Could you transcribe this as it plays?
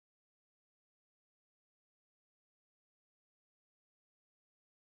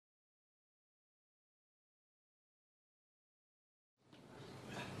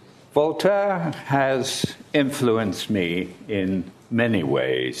Voltaire has influenced me in many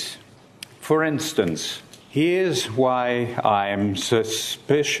ways. For instance, here's why I'm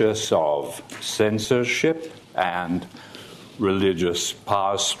suspicious of censorship and religious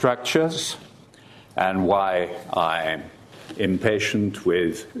power structures, and why I'm impatient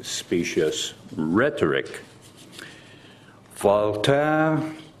with specious rhetoric. Voltaire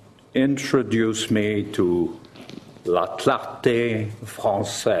introduced me to la clarté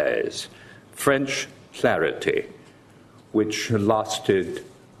française, French clarity, which lasted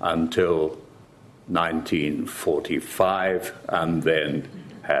until 1945 and then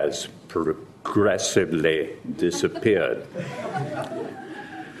has progressively disappeared.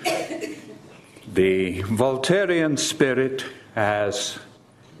 The Voltairean spirit has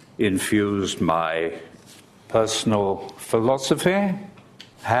infused my personal philosophy,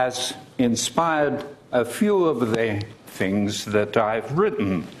 has inspired a few of the things that I've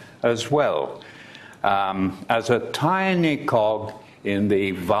written as well, as a tiny cog in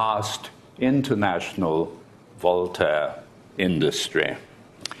the vast international Voltaire industry.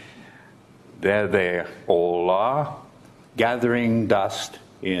 There they all are, gathering dust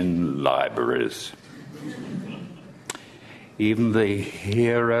in libraries. Even the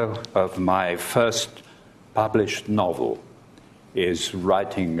hero of my first published novel is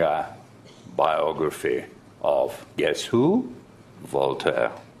writing a biography of, guess who?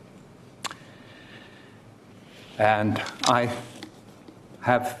 Voltaire. And I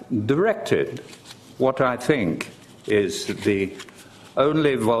have directed what I think is the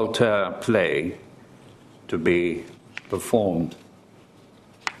only Voltaire play to be performed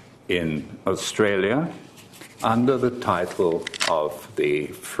in Australia under the title of The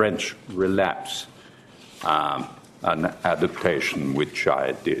French Relapse, an adaptation which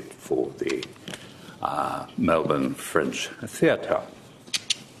I did for the Melbourne French Theatre.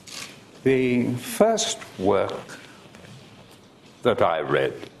 The first work that I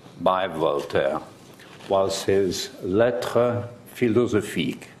read by Voltaire was his Lettres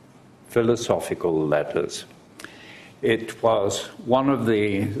philosophiques, philosophical letters. It was one of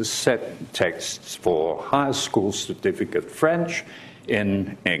the set texts for high school certificate French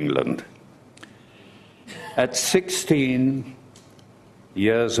in England. At 16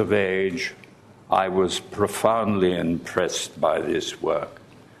 years of age, I was profoundly impressed by this work.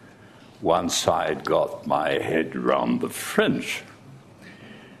 Once I'd got my head round the French.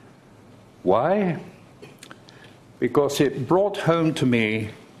 Why? Because it brought home to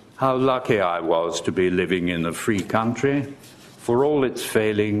me how lucky I was to be living in a free country, for all its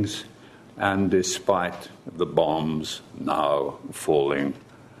failings, and despite the bombs now falling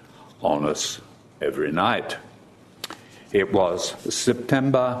on us every night. It was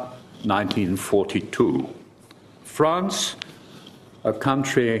September 1942. France, a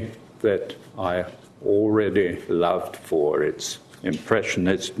country that I already loved for its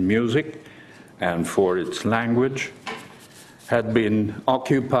impressionist music and for its language, had been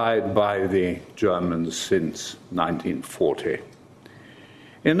occupied by the Germans since 1940.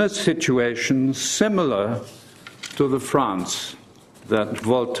 In a situation similar to the France that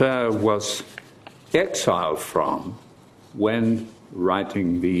Voltaire was exiled from when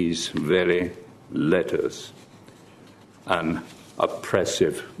writing these very letters, an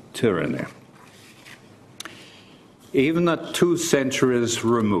oppressive tyranny. Even at 2 centuries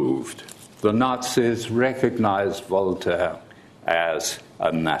removed, the Nazis recognized Voltaire as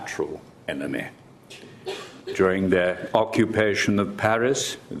a natural enemy. During their occupation of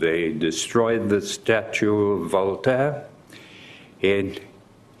Paris, they destroyed the statue of Voltaire.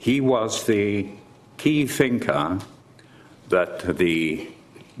 He was the key thinker that the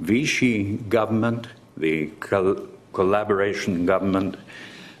Vichy government, the collaboration government,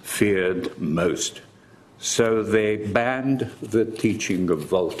 feared most. So they banned the teaching of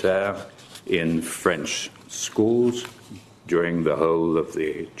Voltaire in French schools during the whole of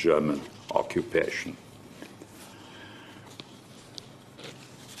the German occupation.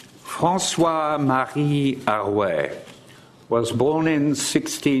 François-Marie Arouet was born in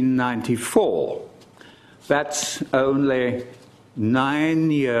 1694. That's only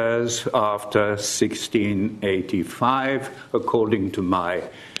 9 years after 1685, according to my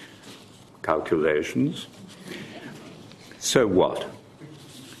calculations. So what?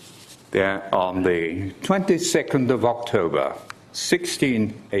 There, on the 22nd of October,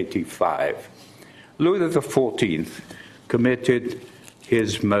 1685, Louis XIV committed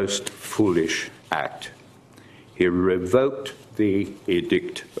his most foolish act. He revoked the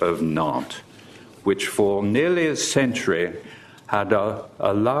Edict of Nantes, which for nearly a century had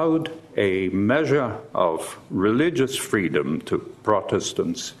allowed a measure of religious freedom to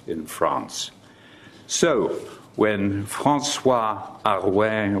Protestants in France. So, when François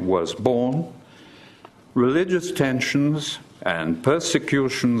Arouet was born, religious tensions and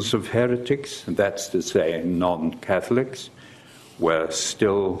persecutions of heretics, that's to say non-Catholics, were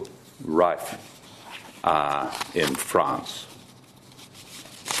still rife in France.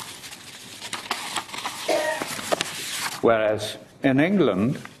 Whereas in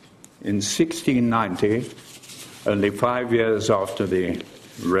England, in 1690, only 5 years after the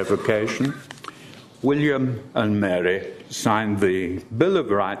revocation, William and Mary signed the Bill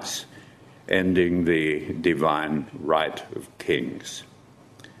of Rights, ending the divine right of kings.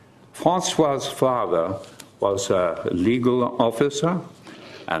 Francois' father was a legal officer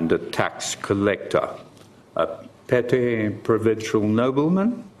and a tax collector, a petty provincial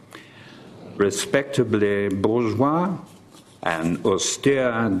nobleman, respectably bourgeois, an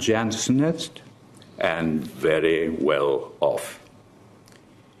austere Jansenist, and very well off.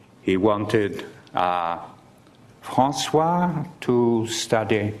 He wanted Francois to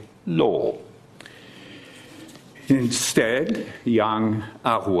study law. Instead, young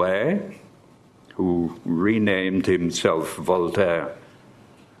Arouet, who renamed himself Voltaire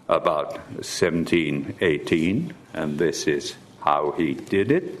about 1718, and this is how he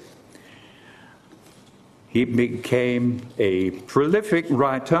did it, he became a prolific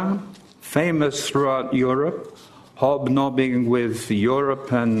writer, famous throughout Europe, hobnobbing with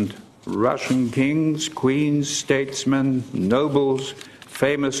Europe and Russian kings, queens, statesmen, nobles,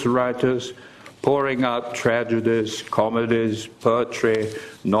 famous writers, pouring out tragedies, comedies, poetry,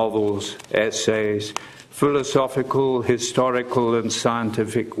 novels, essays, philosophical, historical, and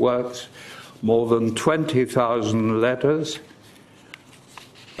scientific works, more than 20,000 letters,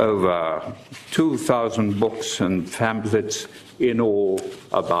 over 2,000 books and pamphlets, in all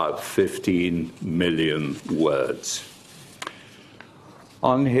about 15 million words.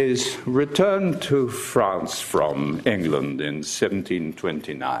 On his return to France from England in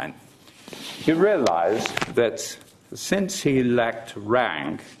 1729, he realized that since he lacked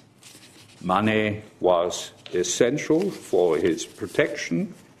rank, money was essential for his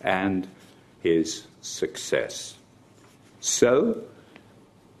protection and his success. So,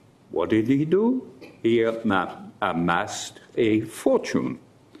 what did he do? He amassed a fortune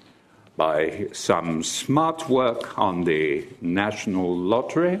by some smart work on the national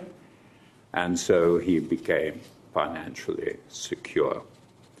lottery, and so he became financially secure.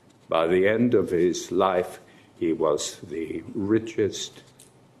 By the end of his life, he was the richest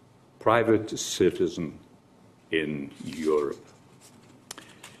private citizen in Europe.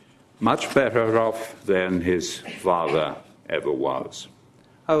 Much better off than his father ever was.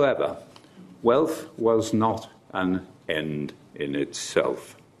 However, wealth was not an end in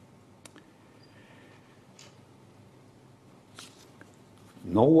itself.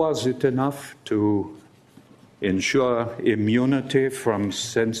 Nor was it enough to ensure immunity from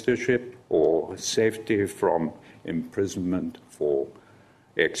censorship or safety from imprisonment for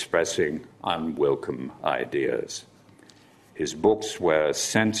expressing unwelcome ideas. His books were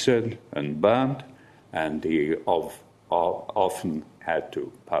censored and burned, and he often had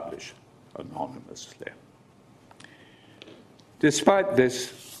to publish anonymously. Despite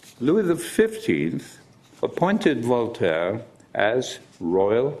this, Louis XV appointed Voltaire as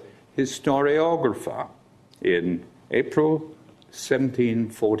royal historiographer in April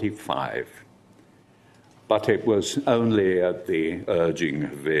 1745. But it was only at the urging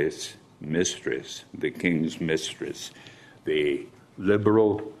of his mistress, the king's mistress, the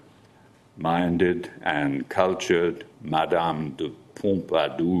liberal-minded and cultured Madame de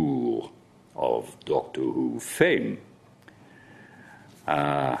Pompadour of Doctor Who fame.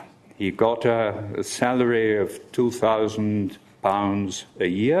 He got a salary of £2,000 a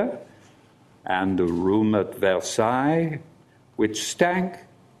year and a room at Versailles, which stank.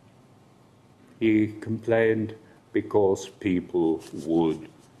 He complained because people would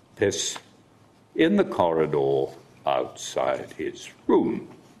piss in the corridor outside his room.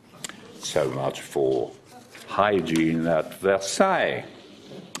 So much for hygiene at Versailles.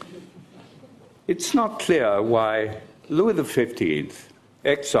 It's not clear why Louis XV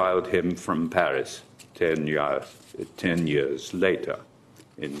exiled him from Paris 10 years later,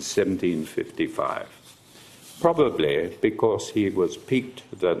 in 1755. Probably because he was piqued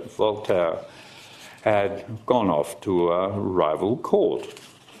that Voltaire had gone off to a rival court,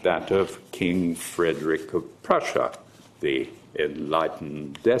 that of King Frederick of Prussia, the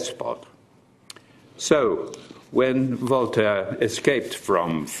enlightened despot. So, when Voltaire escaped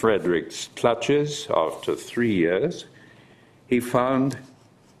from Frederick's clutches after 3 years, he found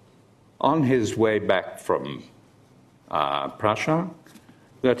on his way back from Prussia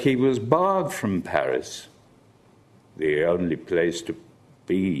that he was barred from Paris, the only place to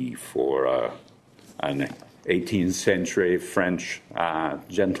be for an 18th century French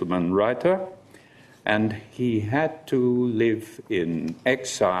gentleman writer, and he had to live in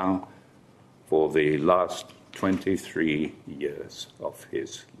exile for the last 23 years of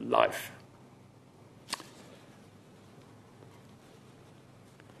his life.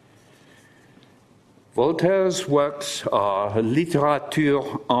 Voltaire's works are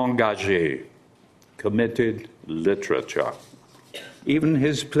littérature engagée, committed literature. Even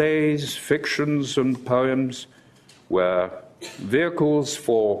his plays, fictions, and poems were vehicles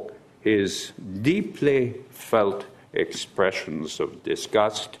for his deeply felt expressions of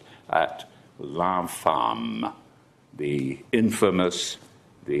disgust at l'infâme, the infamous,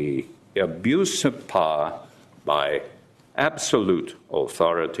 the abuse of power by absolute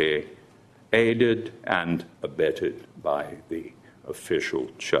authority, aided and abetted by the official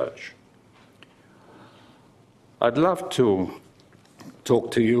church. I'd love to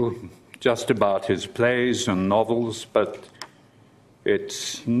talk to you just about his plays and novels, but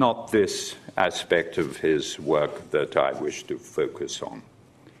it's not this aspect of his work that I wish to focus on.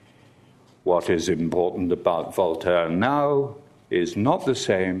 What is important about Voltaire now is not the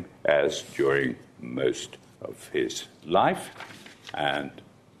same as during most of his life, and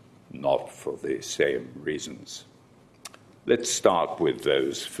not for the same reasons. Let's start with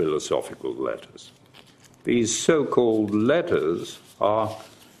those philosophical letters. These so-called letters are,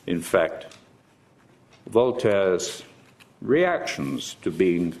 in fact, Voltaire's reactions to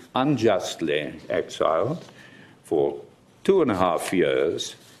being unjustly exiled for 2.5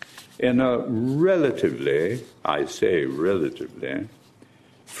 years in a relatively, I say relatively,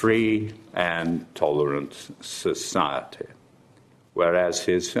 free and tolerant society, whereas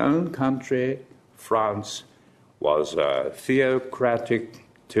his own country, France, was a theocratic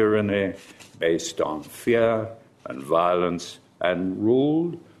tyranny based on fear and violence and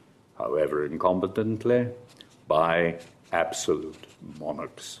ruled, however incompetently, by absolute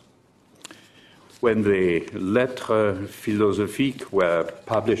monarchs. When the Lettres philosophiques were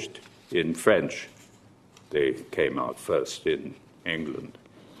published in French, they came out first in England,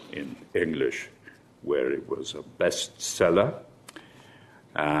 in English, where it was a bestseller.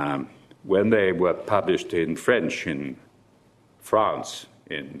 When they were published in French in France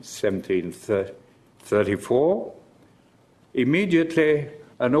in 1734, immediately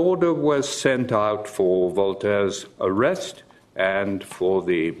an order was sent out for Voltaire's arrest and for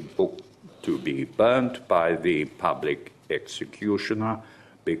the book to be burnt by the public executioner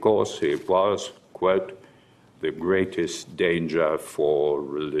because it was, quote, the greatest danger for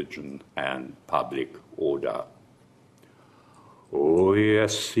religion and public order. Oh,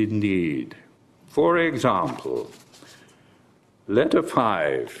 yes, indeed. For example, Letter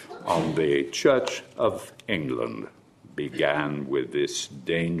 5 on the Church of England began with this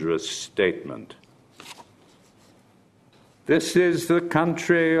dangerous statement. This is the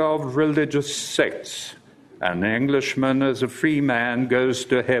country of religious sects. An Englishman as a free man goes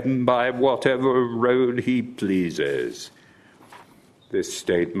to heaven by whatever road he pleases. This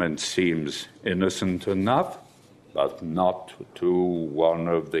statement seems innocent enough, but not to one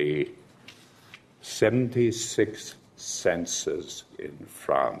of the 76 censors in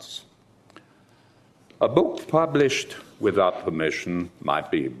France. A book published without permission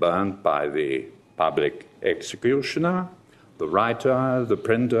might be burnt by the public executioner. The writer, the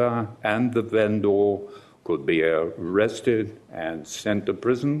printer, and the vendor could be arrested and sent to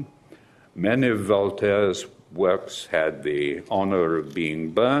prison. Many of Voltaire's works had the honor of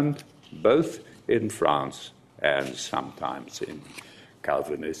being burned, both in France and sometimes in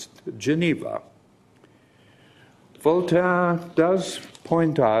Calvinist Geneva. Voltaire does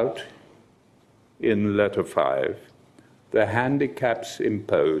point out in Letter 5 the handicaps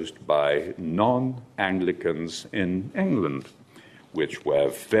imposed by non-Anglicans in England, which were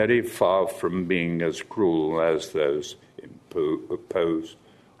very far from being as cruel as those imposed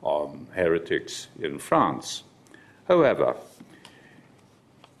on heretics in France. However,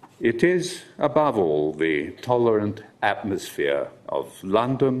 it is, above all, the tolerant atmosphere of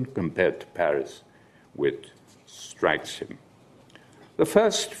London compared to Paris which strikes him. The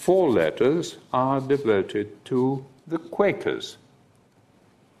first 4 letters are devoted to the Quakers.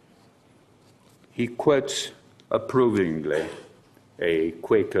 He quotes approvingly a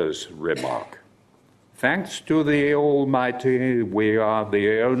Quaker's remark. Thanks to the Almighty, we are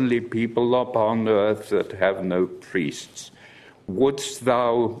the only people upon earth that have no priests. Wouldst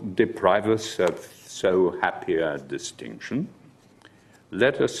thou deprive us of so happy a distinction?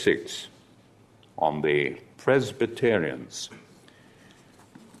 Letter 6 on the Presbyterians.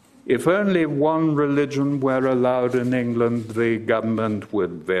 If only one religion were allowed in England, the government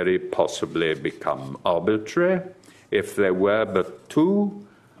would very possibly become arbitrary. If there were but two,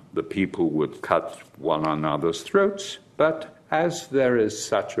 the people would cut one another's throats. But as there is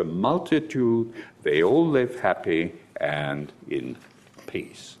such a multitude, they all live happy and in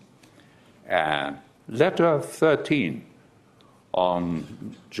peace. Letter 13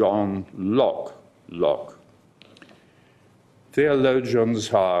 on John Locke.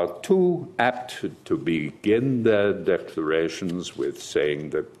 Theologians are too apt to begin their declarations with saying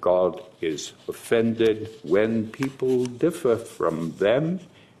that God is offended when people differ from them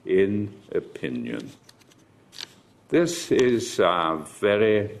in opinion. This is a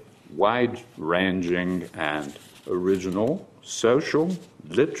very wide-ranging and original social,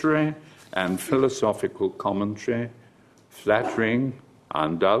 literary, and philosophical commentary, flattering,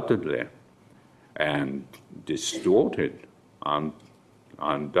 undoubtedly, and distorted,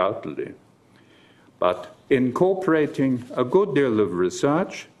 undoubtedly, but incorporating a good deal of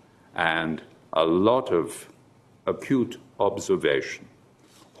research and a lot of acute observation,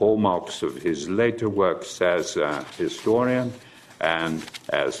 hallmarks of his later works as a historian and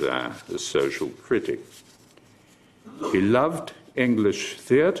as a social critic. He loved English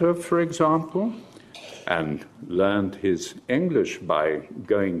theatre, for example, and learned his English by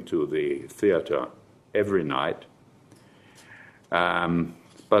going to the theatre every night,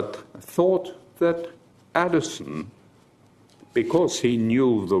 but thought that Addison, because he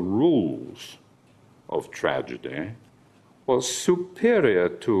knew the rules of tragedy, was superior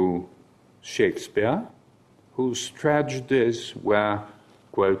to Shakespeare, whose tragedies were,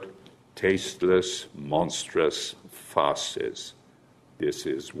 quote, tasteless, monstrous farces. This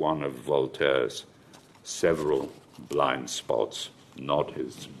is one of Voltaire's several blind spots, not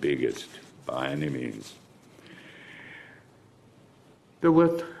his biggest by any means. There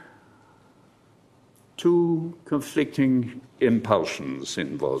were two conflicting impulsions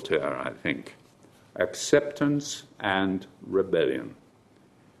in Voltaire, I think: acceptance and rebellion.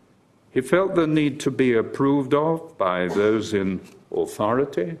 He felt the need to be approved of by those in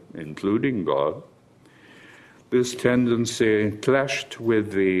authority, including God. This tendency clashed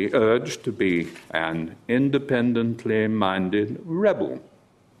with the urge to be an independently minded rebel.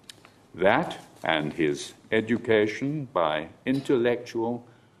 That and his education by intellectual,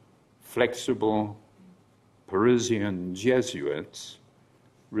 flexible Parisian Jesuits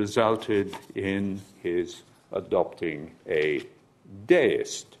resulted in his adopting a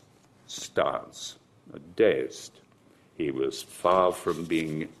deist stance, a deist. He was far from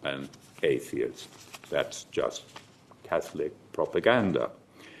being an atheist. That's just Catholic propaganda.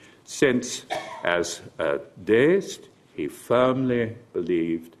 Since, as a deist, he firmly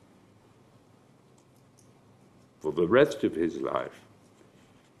believed for the rest of his life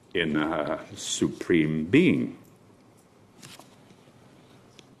in a supreme being.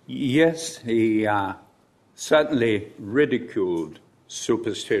 Yes, he certainly ridiculed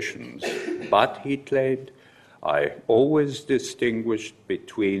superstitions, but he claimed, I always distinguished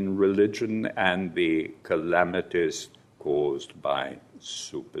between religion and the calamities caused by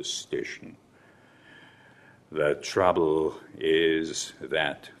superstition. The trouble is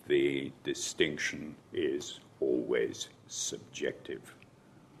that the distinction is always subjective.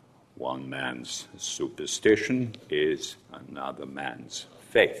 One man's superstition is another man's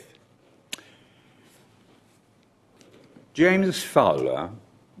faith. James Fowler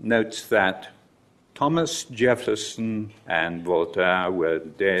notes that Thomas Jefferson and Voltaire were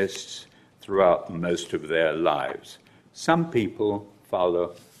deists throughout most of their lives. Some people, Fowler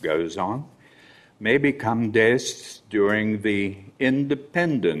goes on, may become deists during the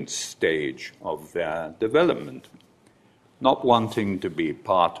independence stage of their development, not wanting to be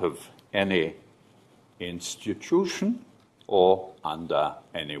part of any institution or under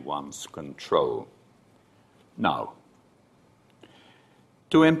anyone's control. Now,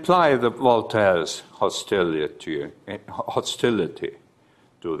 to imply that Voltaire's hostility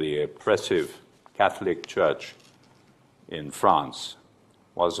to the oppressive Catholic Church in France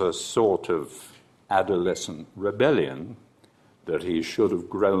was a sort of adolescent rebellion that he should have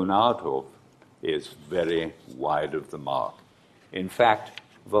grown out of is very wide of the mark. In fact,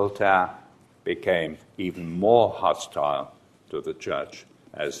 Voltaire became even more hostile to the Church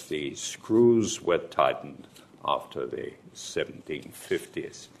as the screws were tightened after the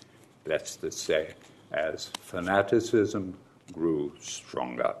 1750s. That's to say, as fanaticism grew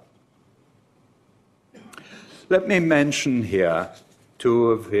stronger. Let me mention here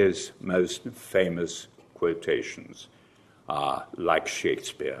two of his most famous quotations. like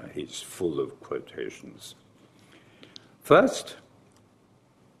Shakespeare. He's full of quotations. First,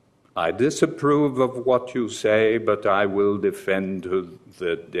 I disapprove of what you say, but I will defend to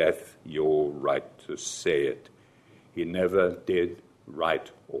the death your right to say it. He never did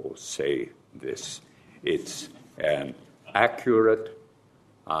write or say this. It's an accurate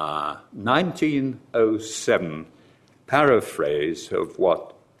 1907 paraphrase of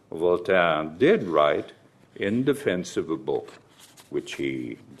what Voltaire did write in defense of a book which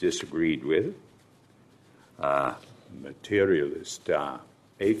he disagreed with, a materialist,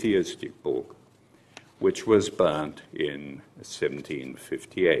 atheistic book, which was burnt in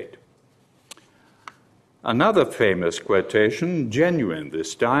 1758. Another famous quotation, genuine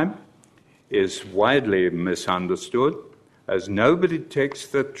this time, is widely misunderstood, as nobody takes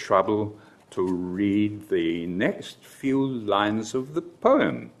the trouble to read the next few lines of the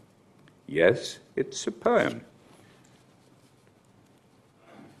poem. Yes, it's a poem.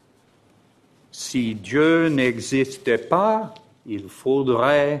 Si Dieu n'existait pas, il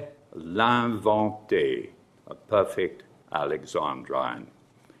faudrait l'inventer. A perfect Alexandrine.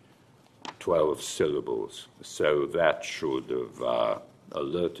 12 syllables. So that should have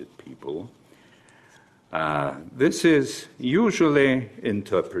alerted people. This is usually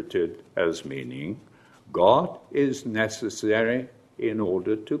interpreted as meaning God is necessary in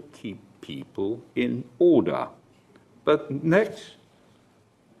order to keep people in order. But next,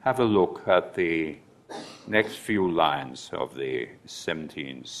 have a look at the next few lines of the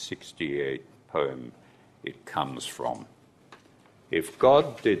 1768 poem it comes from. If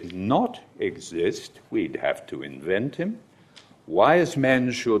God did not exist, we'd have to invent him. Wise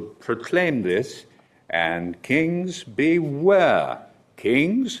men should proclaim this, and kings beware.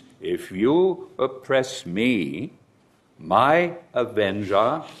 Kings, if you oppress me, my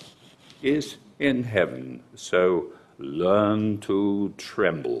avenger is in heaven. So learn to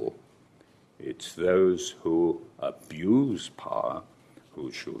tremble. It's those who abuse power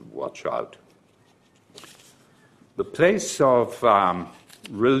who should watch out. The place of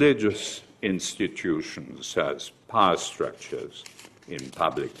religious institutions as power structures in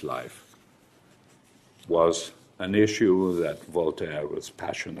public life was an issue that Voltaire was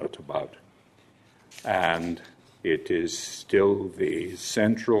passionate about, and it is still the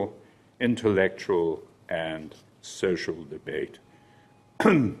central intellectual and social debate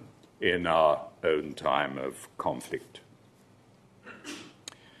in our own time of conflict.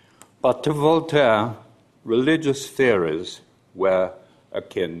 But to Voltaire, religious theories were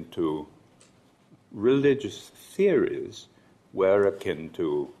akin to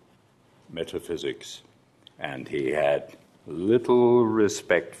metaphysics, and he had little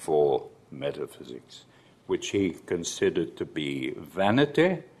respect for metaphysics, which he considered to be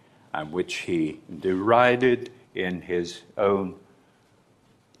vanity and which he derided in his own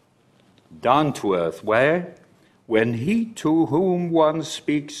down-to-earth way. When he to whom one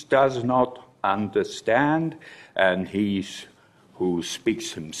speaks does not understand, and he who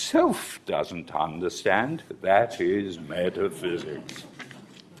speaks himself doesn't understand, that is metaphysics.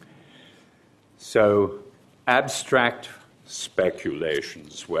 So abstract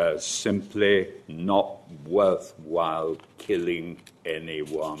speculations were simply not worthwhile killing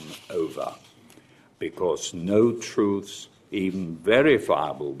anyone over, because no truths, even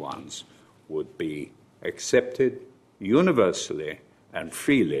verifiable ones, would be accepted universally and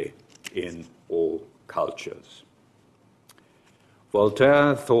freely in all cultures.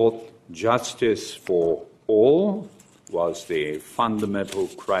 Voltaire thought justice for all was the fundamental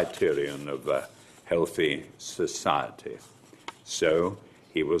criterion of a healthy society. So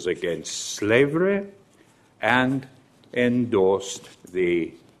he was against slavery and endorsed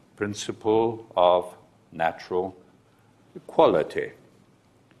the principle of natural equality.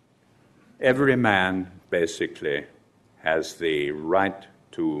 Every man basically has the right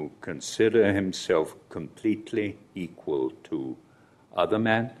to consider himself completely equal to other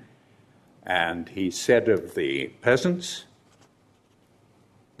men. And he said of the peasants,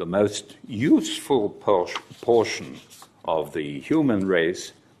 the most useful portion of the human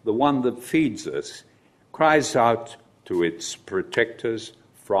race, the one that feeds us, cries out to its protectors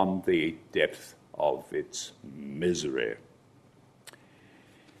from the depth of its misery.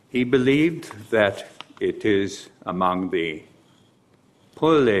 He believed that it is among the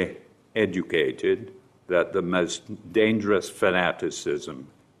poorly educated that the most dangerous fanaticism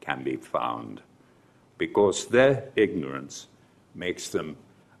can be found, because their ignorance makes them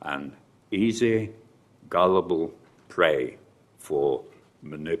an easy, gullible prey for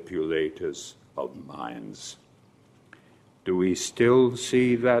manipulators of minds. Do we still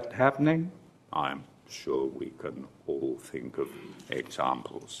see that happening? I'm sure we can all think of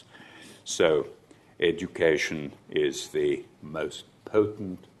examples. So education is the most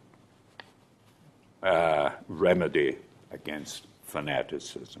potent remedy against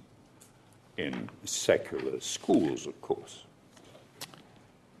fanaticism in secular schools, of course.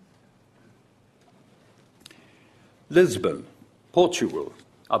 Lisbon, Portugal,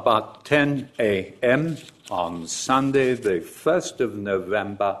 about 10 a.m. on Sunday, the 1st of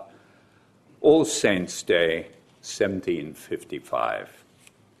November, All Saints' Day, 1755.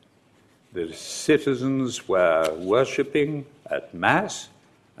 The citizens were worshipping at Mass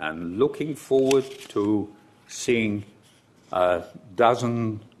and looking forward to seeing a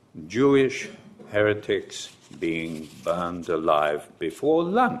dozen Jewish heretics being burned alive before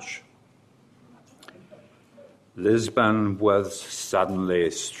lunch. Lisbon was suddenly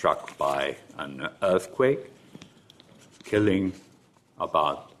struck by an earthquake, killing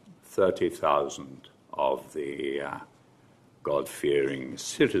about 30,000 of the God-fearing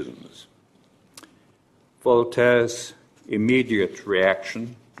citizens. Voltaire's immediate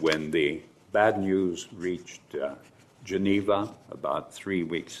reaction when the bad news reached Geneva about 3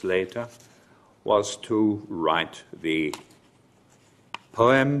 weeks later was to write the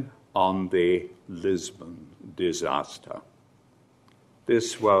poem on the Lisbon disaster.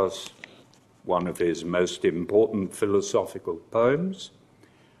 This was one of his most important philosophical poems,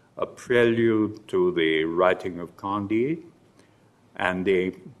 a prelude to the writing of Candide, and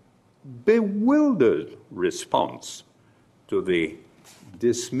a bewildered response to the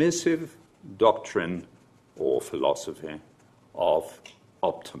dismissive doctrine or philosophy of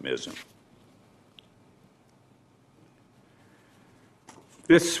optimism.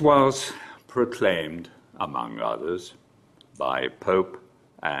 This was proclaimed, among others, by Pope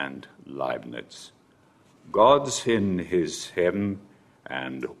and Leibniz. God's in his heaven,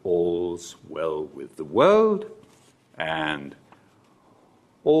 and all's well with the world, and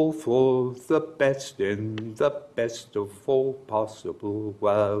all for the best in the best of all possible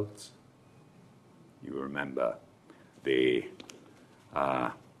worlds. You remember the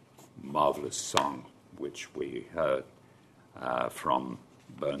marvelous song which we heard from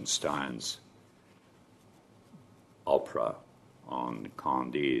Bernstein's opera on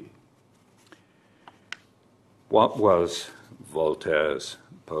Candide. What was Voltaire's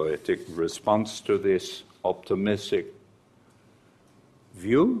poetic response to this optimistic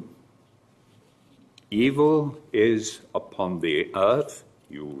view? Evil is upon the earth,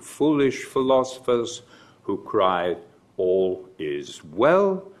 you foolish philosophers who cried, all is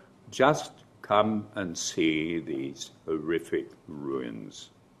well, just come and see these horrific ruins.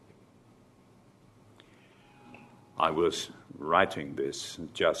 I was writing this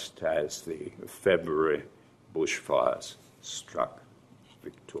just as the February bushfires struck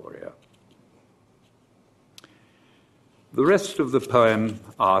Victoria. The rest of the poem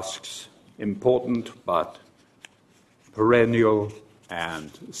asks important but perennial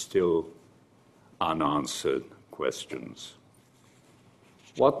and still unanswered questions.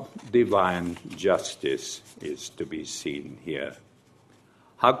 What divine justice is to be seen here?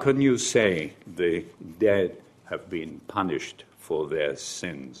 How can you say the dead have been punished for their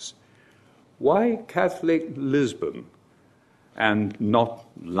sins? Why Catholic Lisbon and not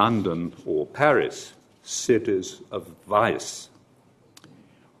London or Paris, cities of vice?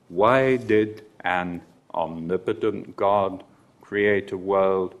 Why did an omnipotent God create a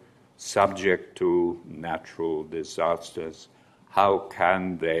world subject to natural disasters? How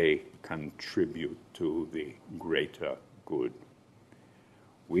can they contribute to the greater good?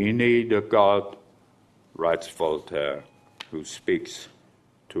 We need a God, writes Voltaire, who speaks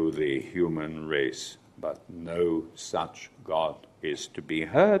to the human race, but no such God is to be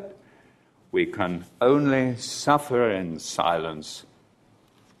heard. We can only suffer in silence.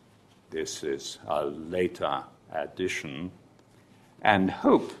 This is a later addition, and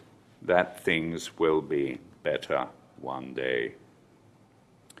hope that things will be better one day.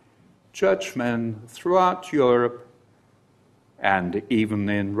 Churchmen throughout Europe and even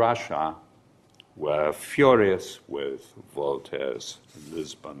in Russia were furious with Voltaire's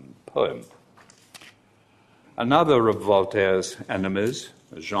Lisbon poem. Another of Voltaire's enemies,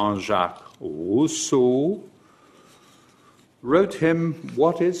 Jean-Jacques Rousseau, wrote him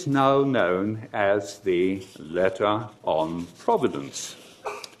what is now known as the Letter on Providence.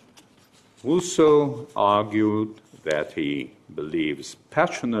 Rousseau argued that he believes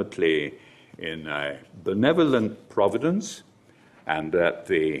passionately in a benevolent providence and that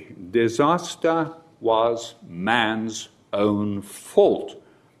the disaster was man's own fault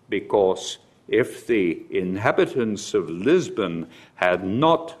because if the inhabitants of Lisbon had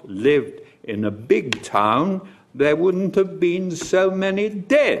not lived in a big town, there wouldn't have been so many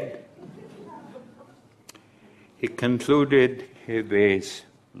dead. He concluded his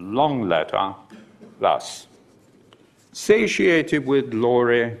long letter thus: satiated with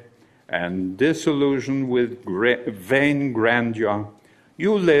glory and disillusioned with vain grandeur,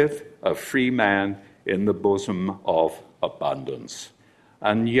 you live a free man in the bosom of abundance,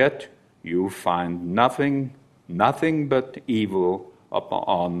 and yet you find nothing but evil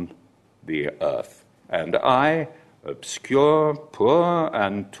upon the earth. And I, obscure, poor,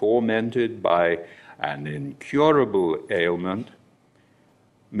 and tormented by an incurable ailment,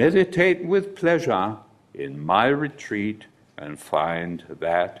 meditate with pleasure in my retreat and find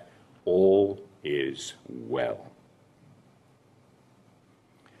that all is well.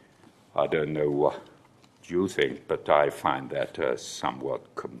 I don't know what you think, but I find that a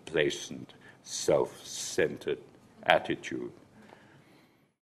somewhat complacent, self-centered attitude.